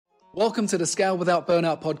Welcome to the Scale Without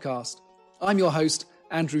Burnout podcast. I'm your host,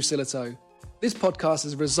 Andrew Silito. This podcast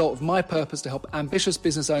is a result of my purpose to help ambitious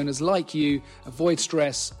business owners like you avoid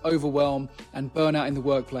stress, overwhelm, and burnout in the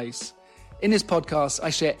workplace. In this podcast,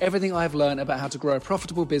 I share everything I've learned about how to grow a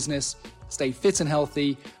profitable business, stay fit and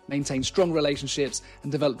healthy, maintain strong relationships,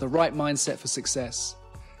 and develop the right mindset for success,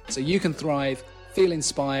 so you can thrive, feel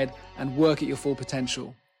inspired, and work at your full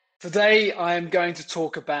potential. Today, I am going to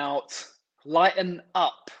talk about lighten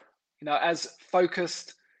up. As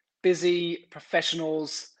focused, busy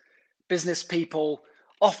professionals, business people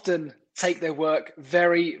often take their work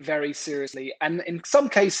very, very seriously, and in some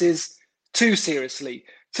cases, too seriously,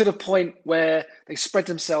 to the point where they spread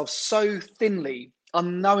themselves so thinly,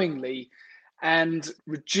 unknowingly, and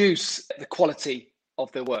reduce the quality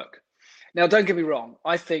of their work. Now, don't get me wrong,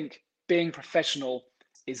 I think being professional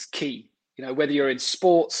is key. Whether you're in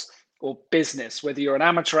sports or business, whether you're an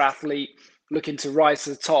amateur athlete looking to rise to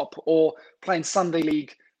the top or playing Sunday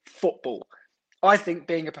League football, I think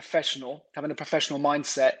being a professional, having a professional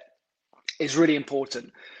mindset is really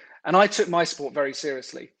important. And I took my sport very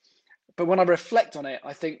seriously. But when I reflect on it,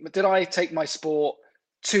 I think, did I take my sport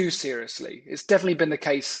too seriously? It's definitely been the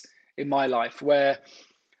case in my life where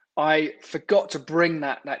I forgot to bring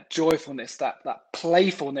that joyfulness, that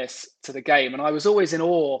playfulness to the game. And I was always in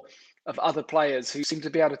awe of other players who seemed to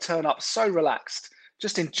be able to turn up so relaxed,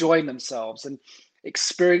 just enjoying themselves and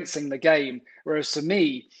experiencing the game. Whereas for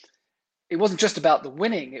me, it wasn't just about the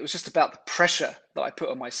winning, it was just about the pressure that I put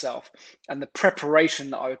on myself and the preparation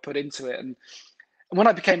that I would put into it. And when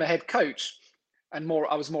I became a head coach and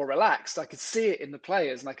I was more relaxed, I could see it in the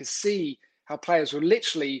players, and I could see how players were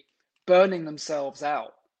literally burning themselves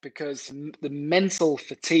out because the mental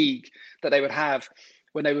fatigue that they would have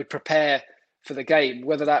when they would prepare for the game,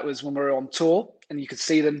 whether that was when we were on tour and you could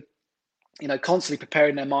see them constantly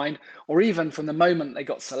preparing their mind, or even from the moment they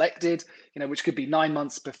got selected, which could be 9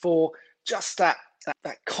 months before, just that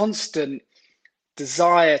constant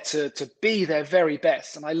desire to be their very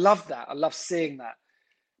best. And I love that. I love seeing that.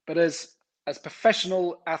 But as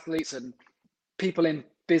professional athletes and people in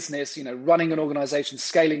business, running an organization,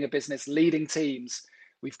 scaling a business, leading teams,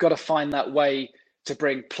 we've got to find that way to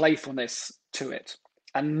bring playfulness to it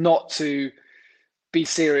and not to be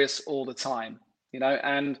serious all the time,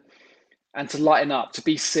 and to lighten up, to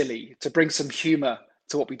be silly, to bring some humor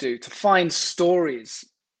to what we do, to find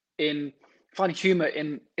humor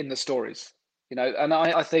in the stories, and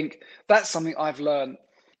I think that's something I've learned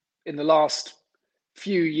in the last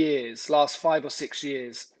few years, last 5 or 6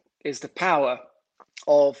 years, is the power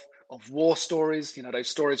of war stories, those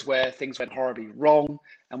stories where things went horribly wrong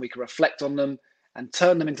and we can reflect on them and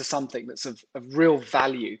turn them into something that's of real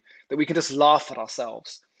value, that we can just laugh at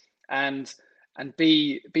ourselves and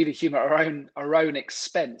be the humor at our own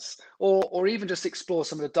expense, or even just explore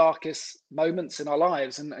some of the darkest moments in our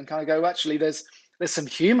lives and kind of go, actually, there's some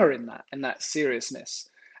humor in that seriousness,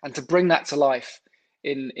 and to bring that to life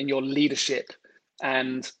in your leadership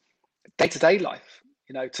and day-to-day life.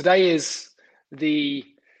 Today is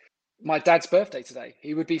my dad's birthday today.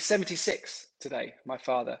 He would be 76 today, my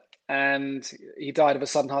father, and he died of a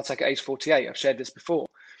sudden heart attack at age 48. I've shared this before.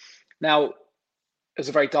 Now, it was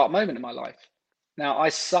a very dark moment in my life. Now, I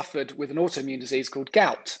suffered with an autoimmune disease called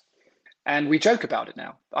gout, and we joke about it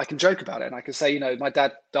now. I can joke about it, and I can say, my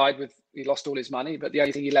dad died he lost all his money, but the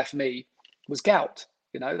only thing he left me was gout.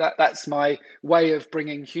 That's my way of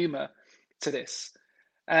bringing humor to this.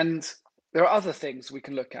 And there are other things we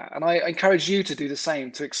can look at, and I encourage you to do the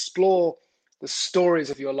same, to explore the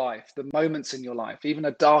stories of your life, the moments in your life, even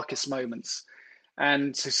the darkest moments,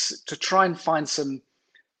 and to try and find some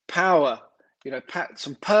power,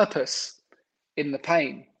 some purpose in the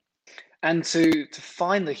pain, and to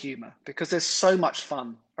find the humor, because there's so much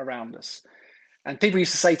fun around us. And people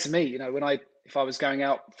used to say to me, if I was going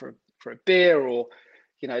out for a beer, or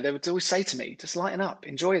they would always say to me, just lighten up,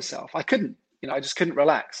 enjoy yourself. I couldn't, I just couldn't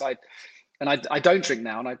relax. I don't drink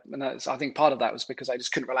now, and I think part of that was because I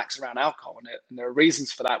just couldn't relax around alcohol, and there are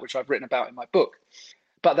reasons for that, which I've written about in my book.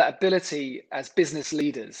 But that ability as business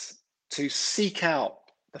leaders to seek out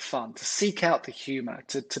the fun, to seek out the humor,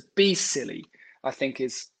 to be silly, I think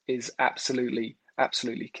is absolutely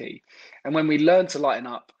key. And when we learn to lighten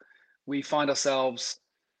up, we find ourselves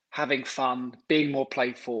having fun, being more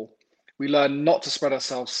playful. We learn not to spread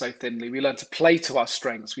ourselves so thinly. We learn to play to our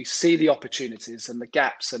strengths. We see the opportunities and the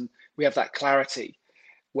gaps, and we have that clarity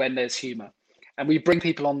when there's humor. And we bring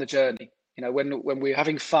people on the journey. When we're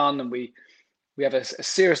having fun and we have a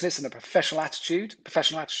seriousness and a professional attitude,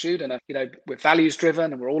 and we're values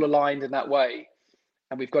driven and we're all aligned in that way,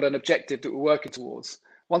 and we've got an objective that we're working towards.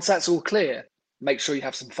 Once that's all clear, make sure you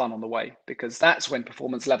have some fun on the way, because that's when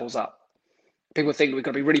performance levels up. People think we've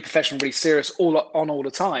got to be really professional, really serious all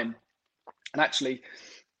the time. And actually,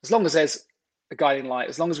 as long as there's a guiding light,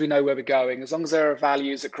 as long as we know where we're going, as long as there are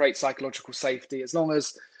values that create psychological safety, as long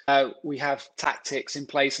as we have tactics in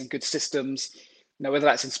place and good systems, whether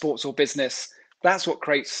that's in sports or business, that's what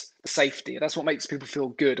creates safety. That's what makes people feel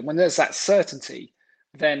good. And when there's that certainty,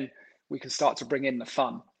 then we can start to bring in the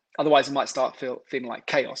fun. Otherwise, it might start feeling like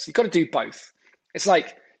chaos. You've got to do both. It's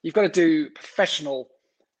like you've got to do professional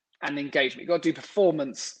and engagement. You've got to do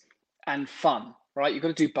performance and fun, right? You've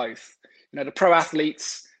got to do both. The pro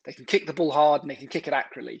athletes, they can kick the ball hard and they can kick it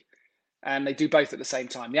accurately. And they do both at the same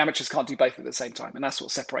time. The amateurs can't do both at the same time. And that's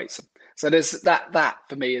what separates them. So there's that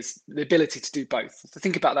for me is the ability to do both. So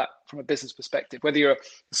think about that from a business perspective, whether you're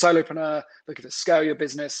a solopreneur looking to scale your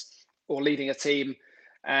business or leading a team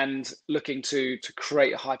and looking to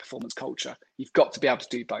create a high performance culture. You've got to be able to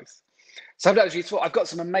do both. So I hope that was useful. I've got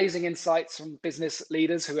some amazing insights from business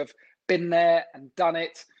leaders who have been there and done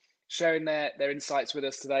it, sharing their insights with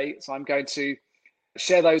us today. So I'm going to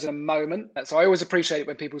share those in a moment. So I always appreciate it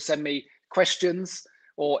when people send me questions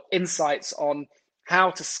or insights on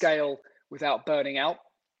how to scale without burning out,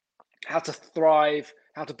 how to thrive,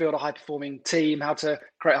 how to build a high performing team, how to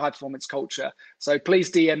create a high performance culture. So please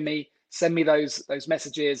DM me, send me those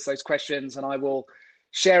messages, those questions, and I will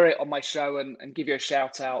share it on my show and give you a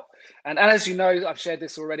shout out. And as you know, I've shared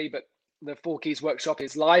this already, but the 4 Keys workshop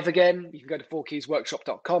is live again. You can go to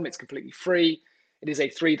 4keysworkshop.com. It's completely free. It is a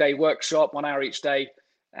 3-day workshop, 1 hour each day,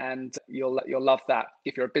 and you'll love that.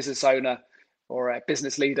 If you're a business owner or a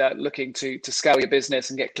business leader looking to scale your business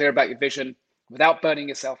and get clear about your vision without burning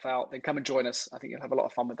yourself out, then come and join us. I think you'll have a lot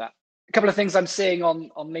of fun with that. A couple of things I'm seeing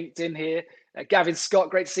on LinkedIn here. Gavin Scott,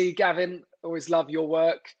 great to see you, Gavin. Always love your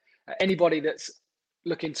work. Anybody that's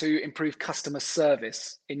looking to improve customer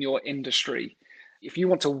service in your industry, if you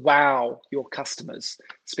want to wow your customers,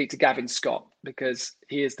 speak to Gavin Scott, because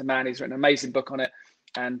he is the man. He's written an amazing book on it,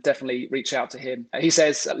 and definitely reach out to him. He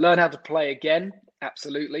says, learn how to play again.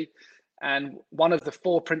 Absolutely. And one of the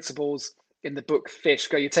 4 principles in the book, Fish,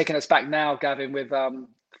 you're taking us back now, Gavin, with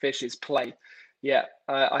Fish is play. Yeah,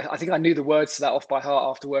 I think I knew the words to that off by heart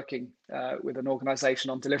after working with an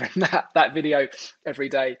organization on delivering that video every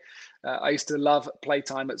day. I used to love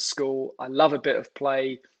playtime at school. I love a bit of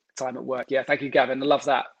play time at work. Yeah, thank you, Gavin. I love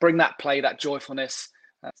that. Bring that play, that joyfulness.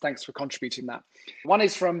 Thanks for contributing that. One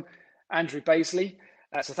is from Andrew Baisley.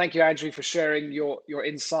 So thank you, Andrew, for sharing your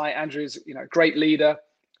insight. Andrew's a great leader,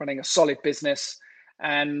 running a solid business.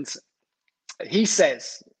 And he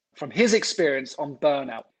says, from his experience on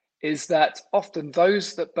burnout, is that often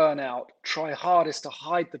those that burn out try hardest to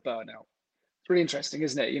hide the burnout. It's really interesting,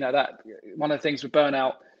 isn't it? That one of the things with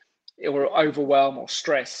burnout or overwhelm or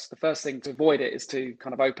stress, the first thing to avoid it is to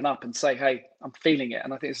kind of open up and say, hey, I'm feeling it.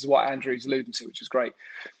 And I think this is what Andrew's alluding to, which is great.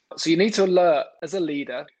 So you need to alert as a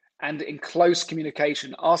leader and in close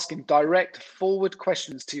communication, asking direct forward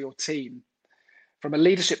questions to your team. From a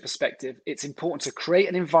leadership perspective, it's important to create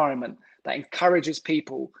an environment that encourages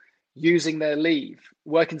people using their leave,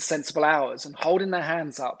 working sensible hours, and holding their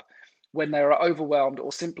hands up when they are overwhelmed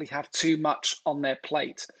or simply have too much on their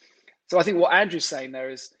plate. So I think what Andrew's saying there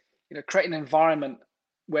is, create an environment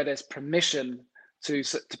where there's permission to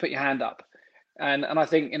put your hand up. And I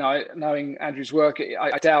think, knowing Andrew's work,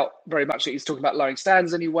 I doubt very much that he's talking about lowering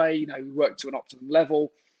standards anyway. We work to an optimum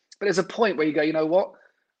level. But there's a point where you go, you know what?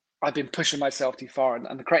 I've been pushing myself too far,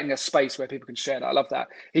 and creating a space where people can share that. I love that.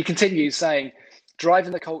 He continues saying,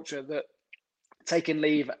 driving the culture that taking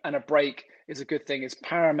leave and a break is a good thing is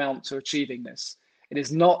paramount to achieving this. It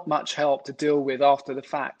is not much help to deal with after the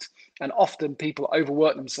fact. And often people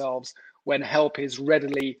overwork themselves when help is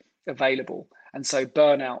readily available. And so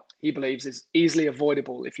burnout, he believes, is easily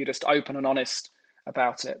avoidable if you're just open and honest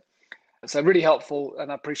about it. So really helpful,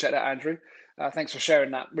 and I appreciate that, Andrew. Thanks for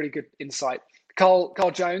sharing that. Really good insight. Carl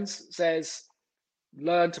Jones says,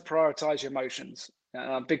 learn to prioritize your emotions.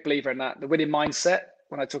 I'm a big believer in that. The winning mindset,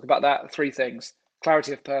 when I talk about that, 3 things: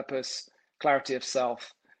 clarity of purpose, clarity of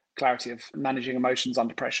self, clarity of managing emotions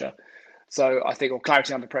under pressure. So I think, or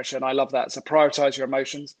clarity under pressure, and I love that. So prioritize your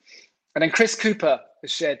emotions. And then Chris Cooper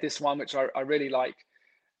has shared this one, which I really like.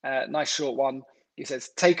 Nice short one. He says,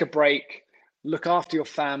 take a break, look after your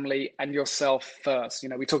family and yourself first.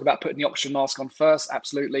 We talk about putting the oxygen mask on first.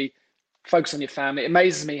 Absolutely. Focus on your family. It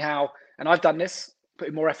amazes me how, and I've done this,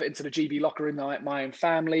 putting more effort into the GB locker in my own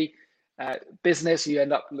family, business. You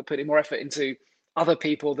end up putting more effort into other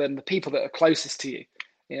people than the people that are closest to you.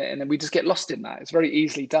 And then we just get lost in that. It's very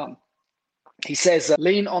easily done. He says,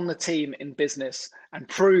 lean on the team in business and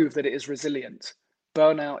prove that it is resilient.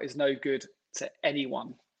 Burnout is no good to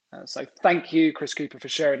anyone. So thank you, Chris Cooper, for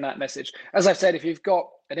sharing that message. As I've said, if you've got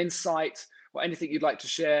an insight or anything you'd like to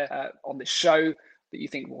share on this show that you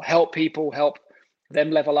think will help people, help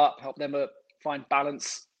them level up, help them find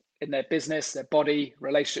balance in their business, their body,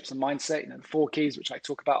 relationships, and mindset, the 4 keys, which I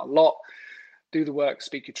talk about a lot. Do the work,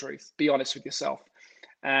 speak your truth, be honest with yourself,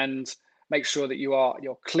 and make sure that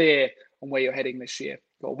you're clear on where you're heading this year.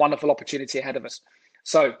 Got a wonderful opportunity ahead of us.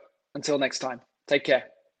 So until next time, take care.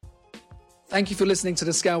 Thank you for listening to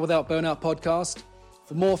the Scale Without Burnout podcast.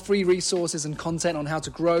 For more free resources and content on how to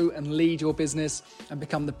grow and lead your business and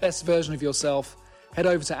become the best version of yourself, head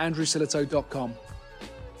over to andrewsilito.com.